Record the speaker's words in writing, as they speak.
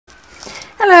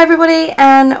Hello everybody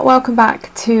and welcome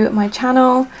back to my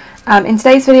channel. In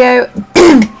today's video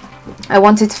I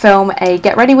wanted to film a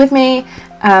get ready with me.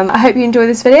 I hope you enjoy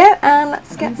this video and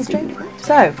let's get straight into it.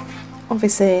 So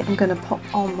obviously I'm going to pop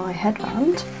on my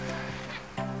headband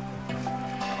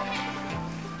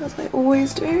as I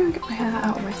always do, get my hair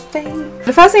out of my face.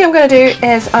 The first thing I'm going to do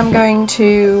is I'm going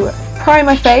to prime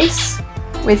my face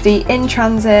with the In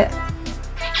Transit.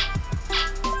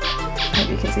 I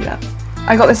hope you can see that.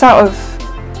 I got this out of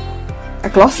a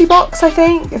glossy box I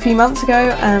think a few months ago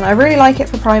and I really like it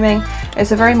for priming.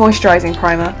 It's a very moisturising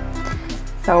primer.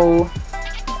 So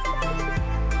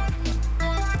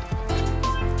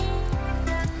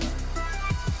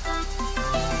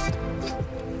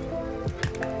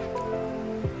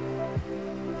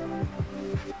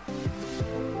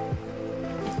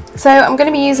I'm going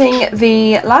to be using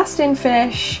the Last in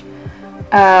Finish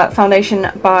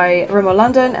foundation by Rimmel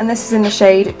London, and this is in the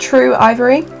shade True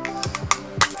Ivory.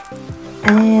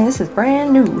 And this is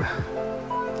brand new.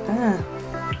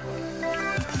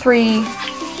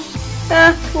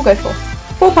 We'll go for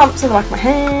 4 pumps on the back of my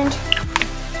hand.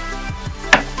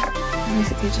 I'm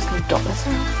basically just going to dot this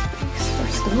out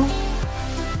first of all.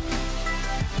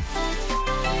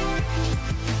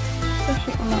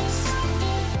 Especially on that side.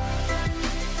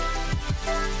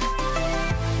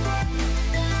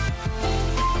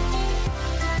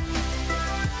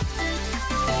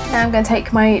 Now I'm going to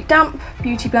take my damp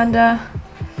beauty blender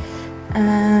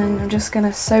and I'm just going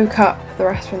to soak up the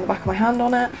rest from the back of my hand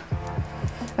on it.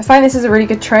 I find this is a really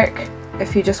good trick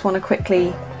if you just want to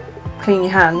quickly clean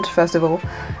your hand first of all,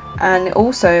 and it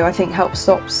also I think helps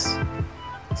stops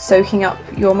soaking up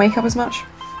your makeup as much.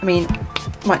 I mean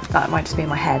that might just be in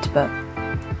my head, but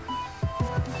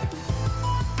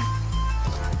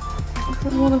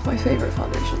this is one of my favourite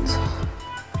foundations.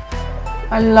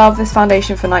 I love this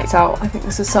foundation for nights out. I think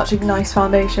this is such a nice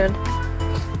foundation.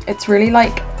 It's really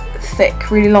like thick,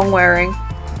 really long wearing,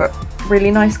 but really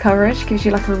nice coverage, gives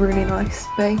you like a really nice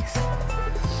base.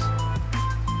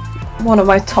 One of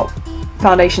my top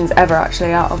foundations ever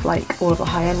actually, out of like all of the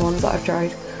high-end ones that I've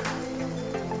tried.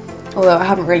 Although I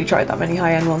haven't really tried that many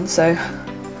high-end ones, so.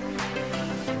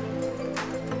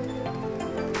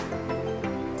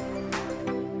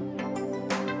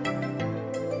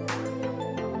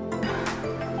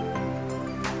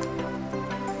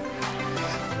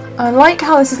 I like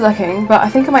how this is looking, but I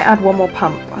think I might add one more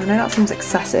pump. I know that seems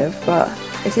excessive, but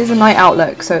it is a night out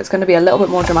look, so it's going to be a little bit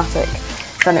more dramatic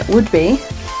than it would be.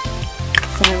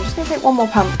 So I'm just going to take one more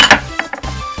pump,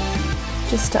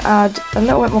 just to add a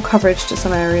little bit more coverage to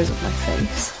some areas of my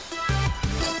face.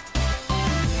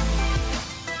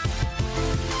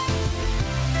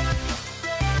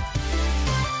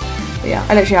 But yeah,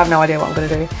 I literally have no idea what I'm going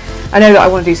to do. I know that I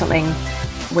want to do something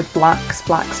with blacks,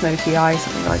 black smoky eyes,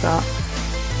 something like that.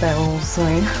 So we'll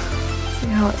see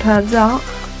how it turns out.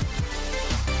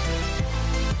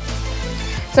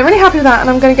 So I'm really happy with that, and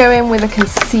I'm going to go in with a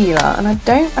concealer, and I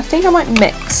think I might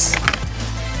mix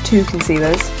 2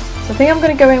 concealers. So I think I'm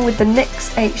going to go in with the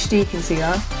NYX HD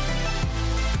concealer,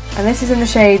 and this is in the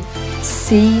shade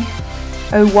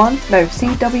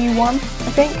CW1, I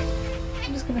think.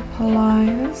 I'm just going to apply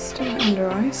this to my under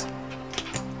eyes.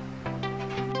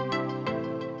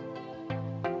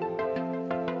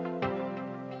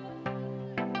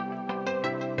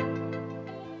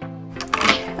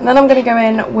 And then I'm going to go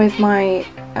in with my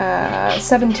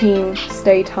 17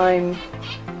 Stay Time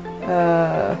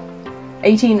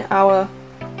 18 Hour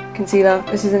concealer.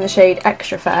 This is in the shade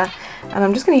Extra Fair, and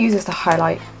I'm just going to use this to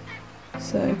highlight.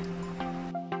 So.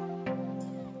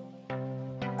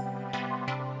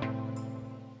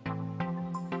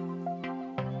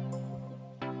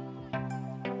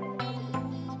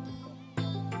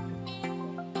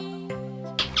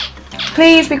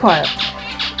 Please be quiet.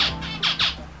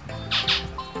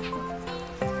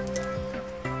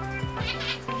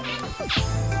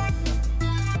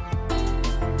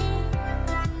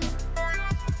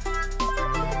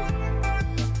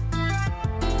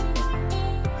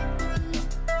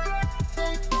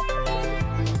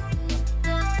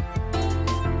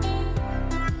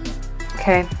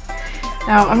 Okay,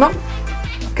 now I'm not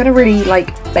going to really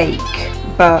like bake,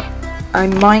 but I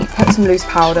might put some loose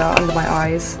powder under my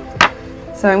eyes.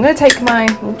 So I'm going to take my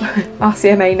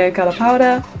RCMA No Colour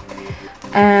powder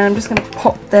and I'm just going to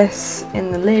pop this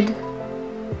in the lid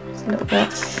just a little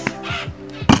bit.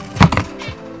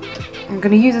 I'm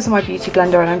going to use this on my beauty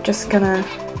blender and I'm just going to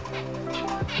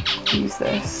use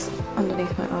this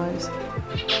underneath my eyes.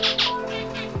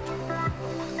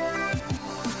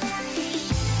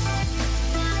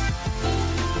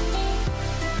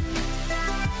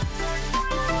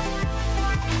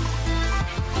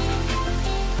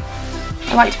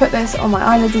 I like to put this on my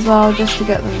eyelids as well, just to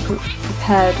get them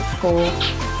prepared for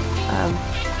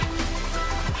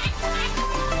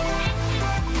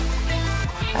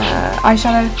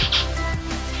eyeshadow.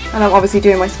 And I'm obviously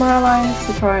doing my smile lines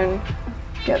to try and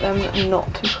get them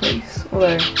not to crease,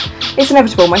 although it's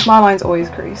inevitable, my smile lines always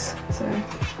crease.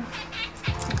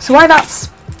 So while that's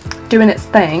doing its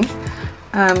thing,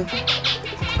 I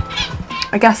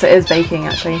guess it is baking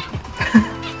actually.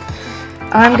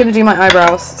 I'm going to do my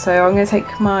eyebrows, so I'm going to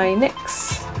take my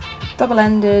NYX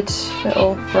double-ended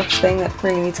little brush thing that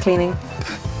really needs cleaning,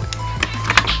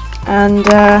 and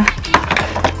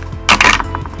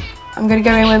I'm going to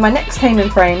go in with my NYX Tame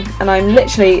frame, and I'm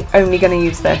literally only going to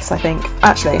use this, I think.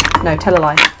 Actually, no, tell a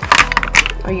lie.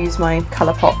 I use my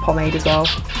colourpop pomade as well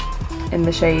in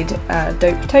the shade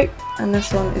Taupe, and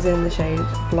this one is in the shade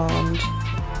Blonde.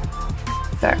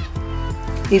 So,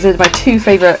 these are my two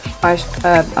favourite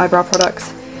eyebrow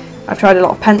products. I've tried a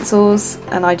lot of pencils,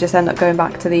 and I just end up going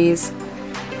back to these.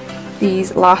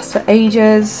 These last for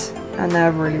ages, and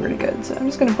they're really, really good. So I'm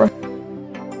just going to brush.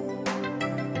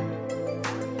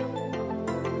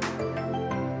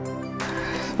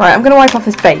 Right, I'm going to wipe off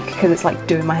this bake because it's like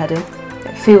doing my head in.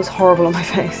 It feels horrible on my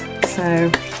face. So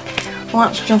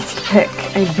let's just pick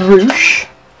a brush.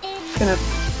 I'm going to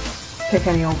pick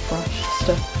any old brush just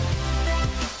to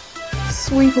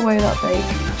sweep away that bake.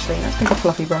 Actually, let's pick a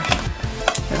fluffy brush.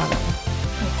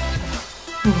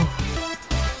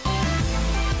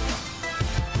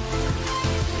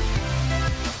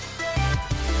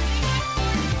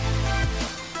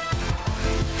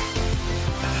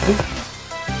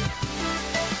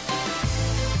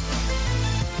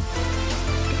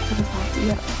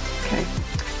 Yeah, okay.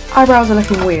 Eyebrows are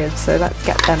looking weird, so let's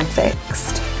get them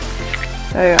fixed.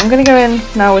 So I'm going to go in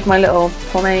now with my little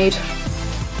pomade.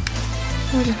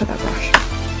 Let me just put that brush.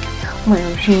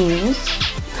 My shoes.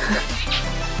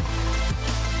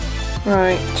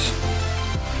 Right.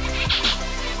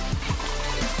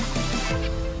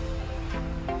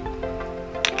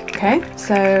 Okay,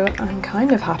 so I'm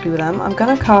kind of happy with them. I'm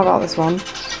going to carve out this one.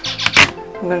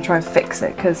 I'm going to try and fix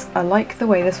it because I like the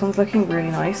way this one's looking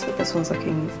really nice, but this one's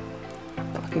looking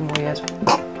fucking weird.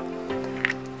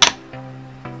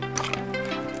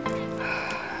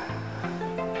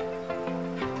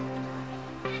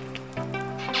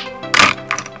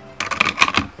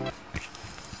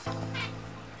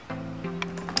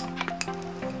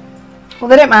 Well,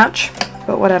 they don't match,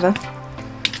 but whatever.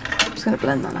 I'm just going to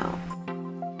blend that out.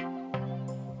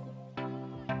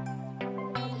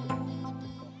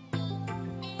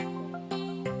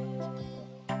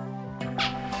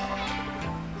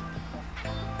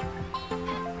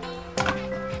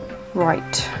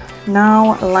 Right,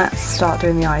 now let's start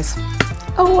doing the eyes.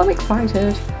 Oh, I'm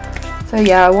excited. So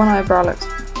yeah, one eyebrow looks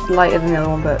lighter than the other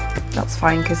one, but that's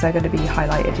fine because they're going to be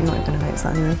highlighted. You're not even going to notice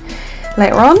that anyway.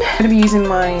 Later on, I'm going to be using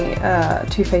my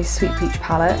Too Faced Sweet Peach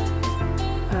palette.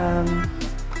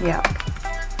 Yeah.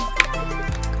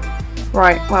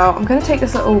 Right, well, I'm going to take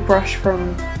this little brush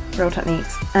from Real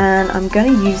Techniques and I'm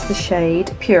going to use the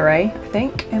shade Puree, I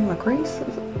think, in my crease.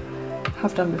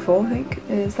 Have done before, I think.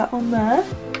 Is that on there?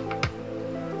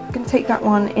 I'm going to take that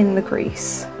one in the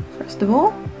crease, first of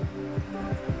all.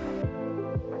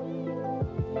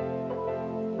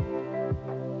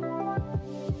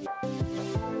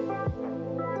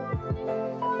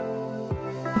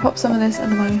 Pop some of this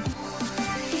under my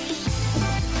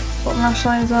bottom lash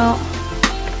line as well.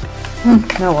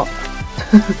 Now what?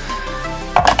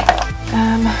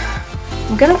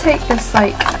 I'm going to take this,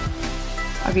 like,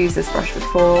 I've used this brush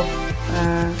before.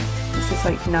 This is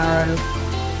like narrow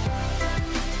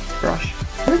brush.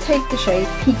 I'm going to take the shade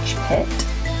Peach Pit,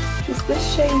 which is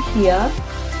this shade here.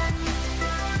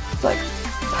 It's like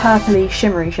purpley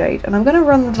shimmery shade, and I'm going to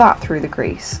run that through the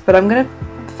crease, but I'm going to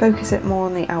focus it more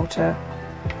on the outer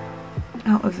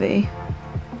V.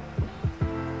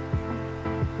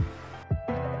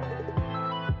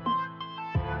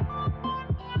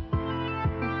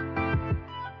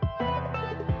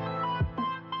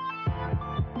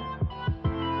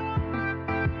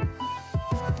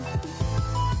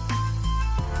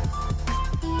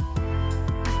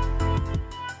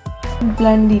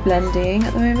 Blending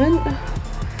at the moment,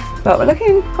 but we're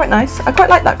looking quite nice. I quite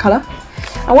like that colour.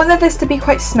 I wanted this to be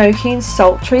quite smoky and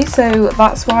sultry, so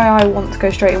that's why I want to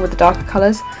go straight in with the darker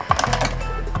colours,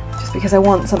 just because I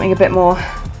want something a bit more,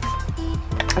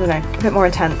 I don't know, a bit more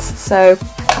intense. So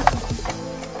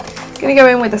I'm going to go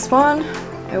in with this one.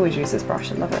 I always use this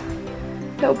brush, I love it.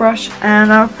 Little brush,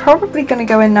 and I'm probably going to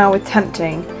go in now with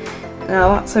Tempting.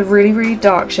 Now that's a really, really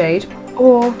dark shade,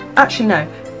 or actually no,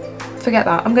 forget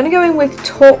that. I'm going to go in with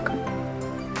Talk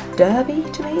Derby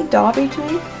to me?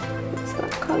 What's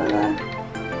that colour there?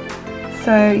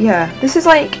 So yeah, this is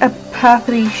like a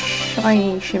purpley,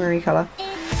 shiny, shimmery colour.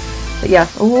 But yeah,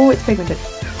 oh, it's pigmented.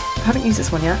 I haven't used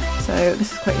this one yet, so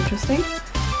this is quite interesting.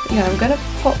 But yeah, I'm going to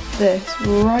pop this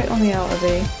right on the outer V.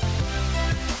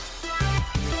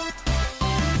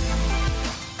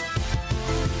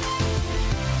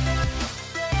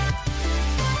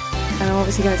 And I'm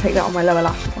obviously going to take that on my lower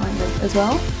lash line as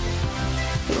well.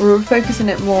 But we're focusing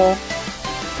it more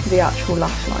to the actual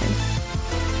lash line,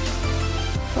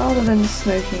 rather than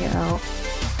smoking it out.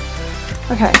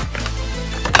 Okay,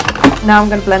 now I'm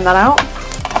going to blend that out.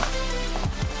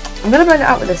 I'm going to blend it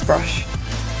out with this brush,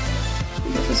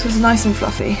 because this was nice and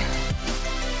fluffy.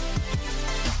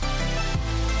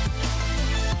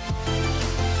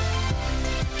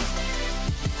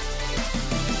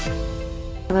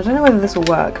 And I don't know whether this will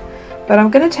work, but I'm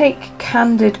going to take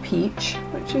Candid Peach,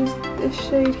 which is this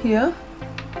shade here,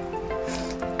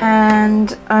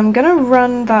 and I'm going to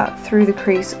run that through the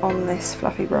crease on this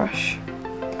fluffy brush.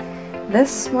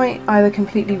 This might either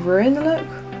completely ruin the look.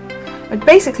 I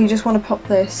basically just want to pop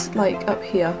this like up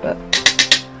here, but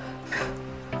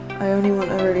I only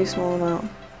want a really small amount.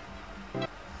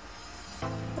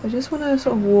 I just want to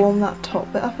sort of warm that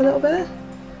top bit up a little bit.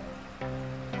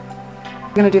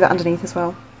 I'm going to do that underneath as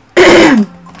well.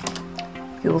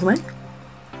 Excuse me.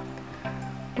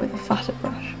 With a fatter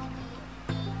brush.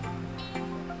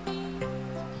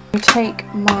 I take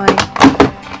my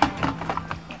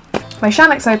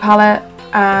Shaaanxo palette,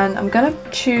 and I'm going to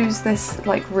choose this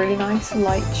like really nice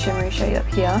light shimmery shade up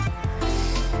here,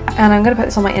 and I'm going to put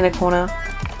this on my inner corner.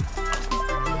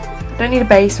 I don't need a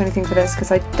base or anything for this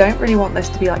because I don't really want this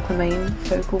to be like the main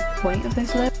focal point of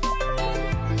this lip.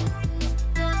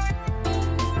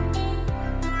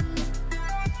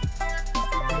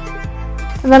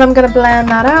 And then I'm going to blend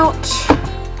that out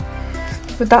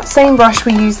with that same brush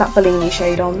we used that Bellini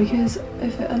shade on, because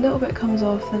if a little bit comes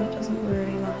off then it doesn't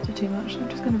really matter too much. So I'm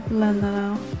just going to blend that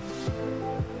out.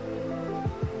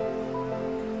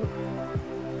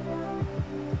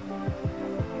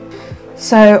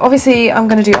 So obviously I'm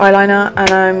going to do eyeliner, and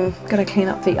I'm going to clean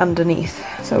up the underneath.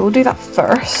 So we'll do that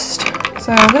first.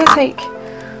 So I'm going to take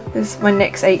this, my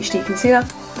NYX HD concealer,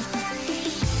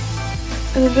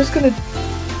 and I'm just going to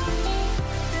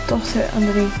dot it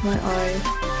underneath my eyes,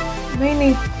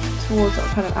 mainly towards that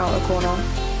kind of outer corner.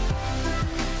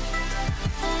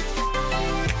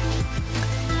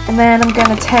 And then I'm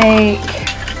going to take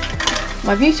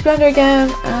my beauty blender again,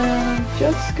 and I'm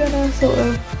just going to sort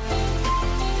of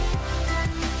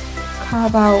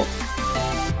carve out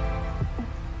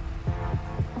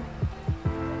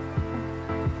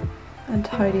and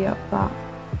tidy up that.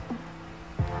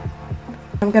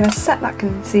 I'm going to set that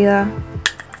concealer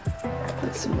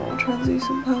with some more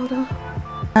translucent powder.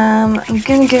 I'm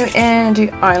going to go in and do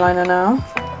eyeliner now.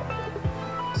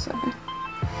 So, I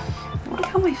like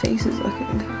how my face is looking.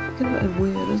 It's looking a bit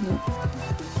weird, isn't it?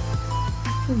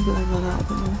 I'll blend that out a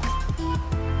bit more.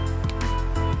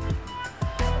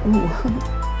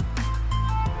 Ooh.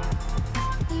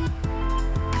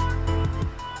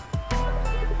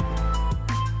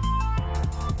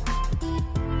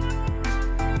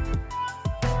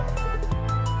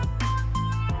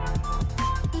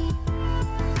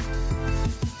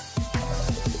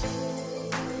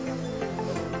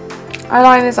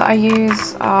 Eyeliners that I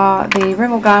use are the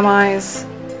Rimmel Glam Eyes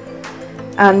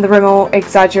and the Rimmel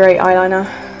Exaggerate eyeliner,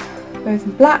 both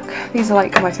in black. These are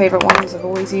like my favourite ones. I've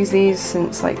always used these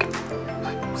since like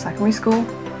secondary school,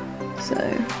 so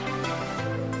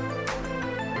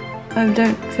I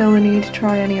don't feel the need to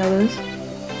try any others.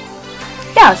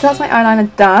 Yeah, so that's my eyeliner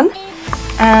done,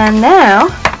 and now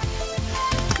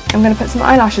I'm going to put some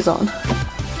eyelashes on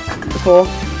before.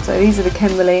 So these are the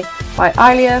Kimberly by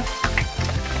Eyelure.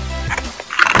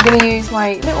 I'm going to use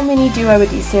my little mini duo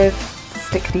adhesive to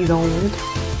stick these on with.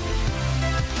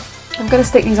 I'm going to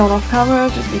stick these on off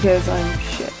camera just because I'm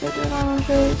shit at doing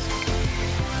eyelashes.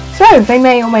 So they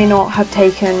may or may not have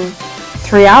taken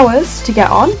 3 hours to get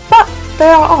on, but they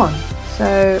are on.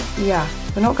 So yeah,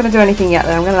 we're not going to do anything yet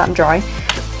though. I'm going to let them dry.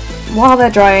 While they're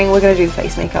drying, we're going to do the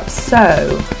face makeup.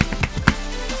 So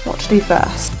what to do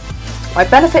first? My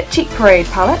Benefit Cheek Parade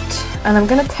palette, and I'm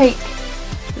going to take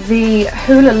the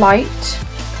Hoola Lite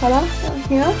colour down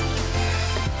here,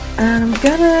 and I'm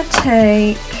gonna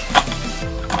take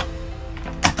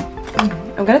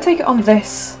it on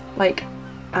this like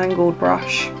angled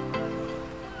brush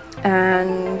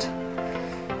and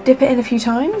dip it in a few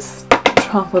times,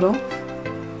 top it off,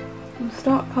 and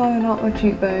start carving out my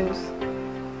cheekbones.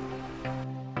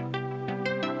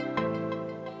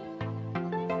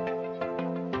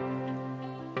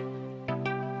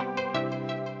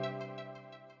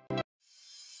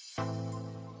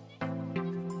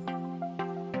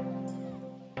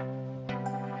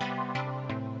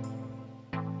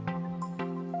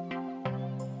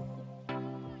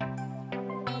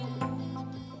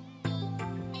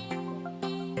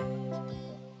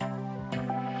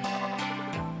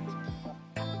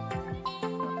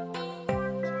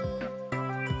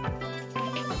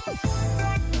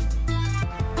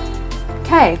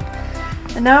 Okay,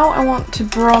 and now I want to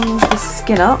bronze the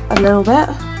skin up a little bit.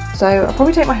 So I'll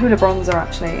probably take my Hoola bronzer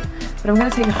actually, but I'm going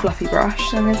to take a fluffy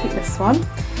brush. So I'm going to take this one,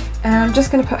 and I'm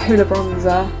just going to put Hoola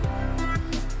bronzer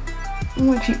on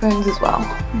my cheekbones as well,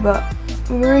 but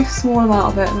a very small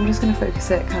amount of it, and I'm just going to focus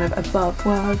it kind of above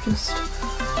where I've just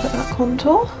put that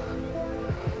contour.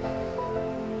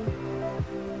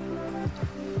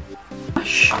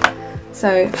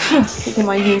 So taking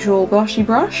my usual blushy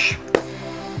brush,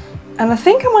 and I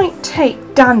think I might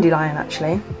take Dandelion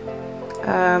actually,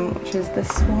 which is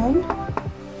this one,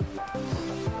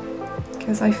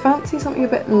 because I fancy something a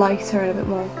bit lighter and a bit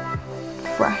more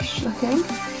fresh looking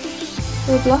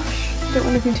for a blush. I don't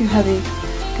want anything too heavy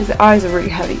because the eyes are really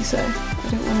heavy, so I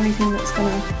don't want anything that's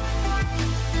gonna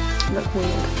look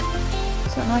weird.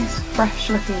 So a nice fresh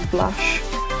looking blush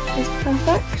is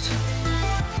perfect.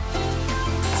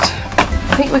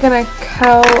 I think we're going to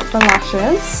curl the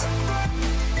lashes.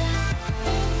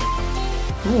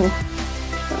 Ooh,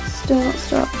 that's still not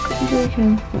stuck. I'm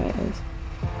joking. No, it is.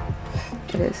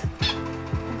 It is.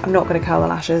 I'm not going to curl the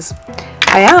lashes.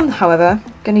 I am, however,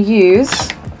 going to use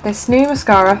this new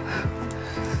mascara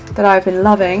that I've been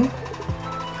loving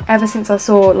ever since I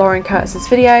saw Lauren Curtis's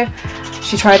video.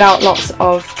 She tried out lots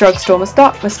of drugstore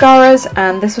mascaras,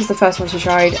 and this was the first one she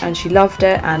tried, and she loved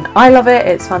it, and I love it.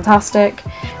 It's fantastic.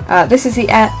 This is the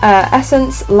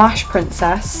Essence Lash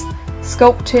Princess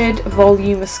Sculpted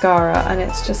Volume Mascara, and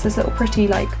it's just this little pretty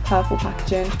like purple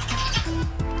packaging,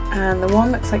 and the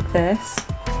wand looks like this.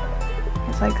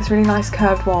 It's like this really nice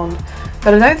curved wand,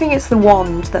 but I don't think it's the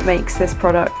wand that makes this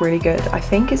product really good. I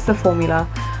think it's the formula.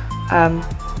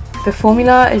 The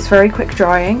formula is very quick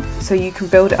drying, so you can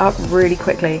build it up really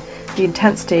quickly. The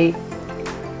intensity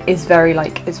is very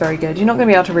good. You're not going to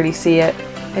be able to really see it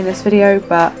in this video,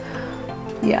 but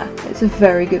yeah, it's a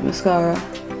very good mascara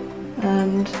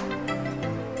and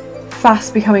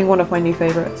fast becoming one of my new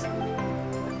favourites.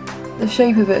 The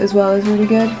shape of it as well is really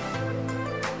good.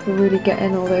 You'll really get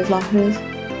in all those lashes.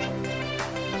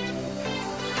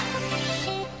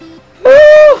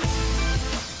 Woo!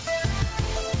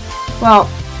 Well,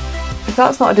 if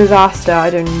that's not a disaster, I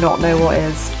do not know what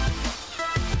is.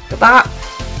 But that,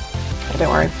 oh, don't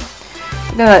worry.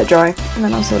 I'm gonna let it dry and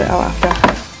then I'll sort it out after.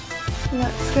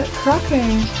 Let's get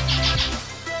cracking.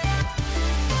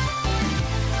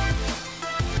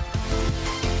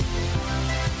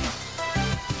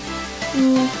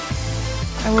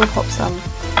 I will pop some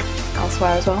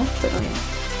elsewhere as well, but not yet.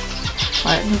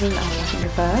 Right, I'm doing that on my finger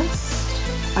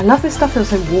first. I love this stuff, feels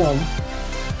so warm.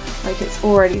 Like it's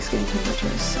already skin temperature,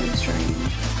 it's so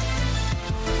strange.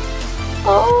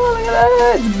 Oh, look at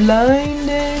that, it's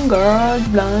blinding, girl, it's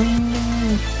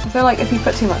blinding. I feel like if you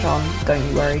put too much on, don't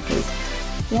you worry, because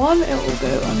one, it will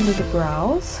go under the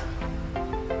brows.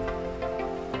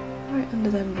 Right under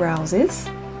them browses.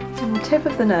 And the tip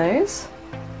of the nose.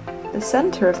 The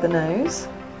centre of the nose.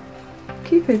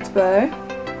 Cupid's bow.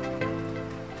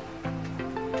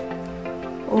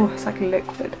 Oh, it's like a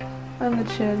liquid. And the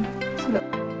chin. So look.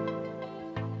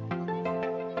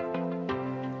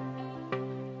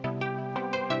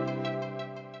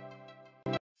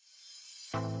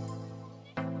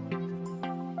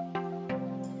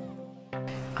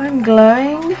 I'm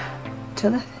glowing to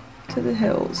the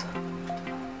hills.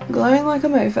 Glowing like a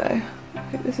mofo. I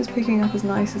hope this is picking up as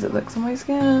nice as it looks on my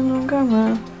skin on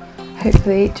camera.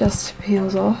 Hopefully it just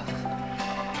peels off.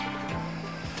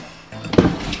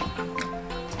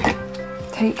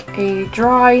 Take a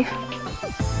dry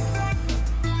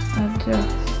and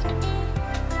just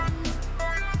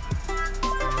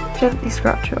gently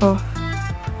scratch it off.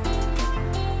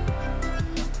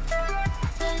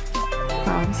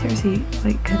 Wow, I'm seriously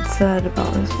like concerned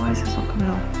about this. Why is this not coming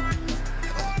off?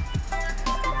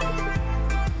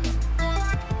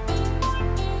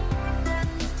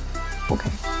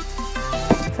 Okay.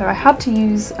 So I had to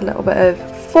use a little bit of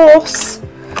force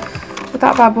with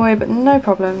that bad boy, but no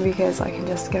problem because I can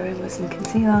just go in with some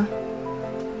concealer.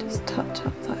 Just touch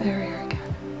up that area again.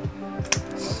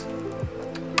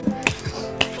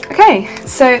 Okay,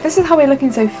 so this is how we're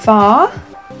looking so far.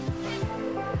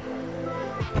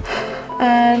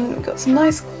 And we've got some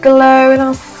nice glow in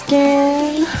our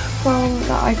skin from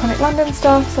that iconic London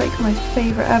stuff. It's like my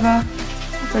favourite ever. I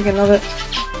friggin' love it.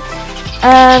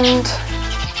 And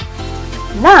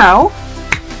now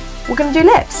we're going to do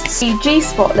lips. The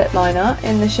G-Spot lip liner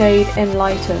in the shade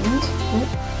Enlightened.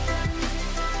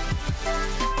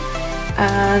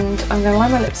 And I'm going to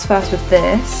line my lips first with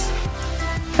this.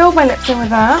 Fill my lips in with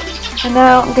that. And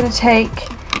now I'm going to take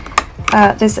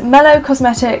this Mellow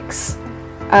Cosmetics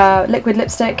liquid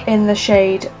lipstick in the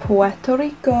shade Puerto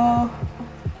Rico,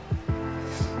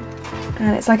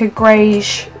 and it's like a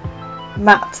greyish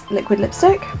matte liquid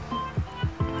lipstick.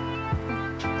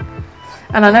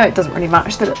 And I know it doesn't really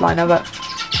match the lip liner, but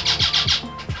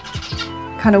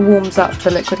kind of warms up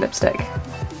the liquid lipstick.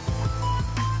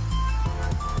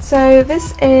 So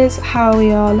this is how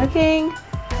we are looking.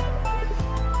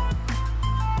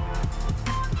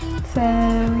 So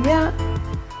yeah.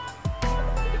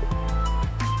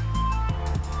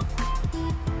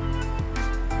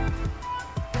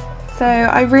 So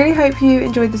I really hope you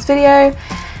enjoyed this video,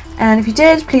 and if you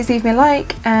did, please leave me a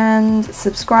like and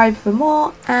subscribe for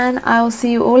more, and I will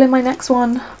see you all in my next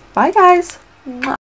one. Bye guys!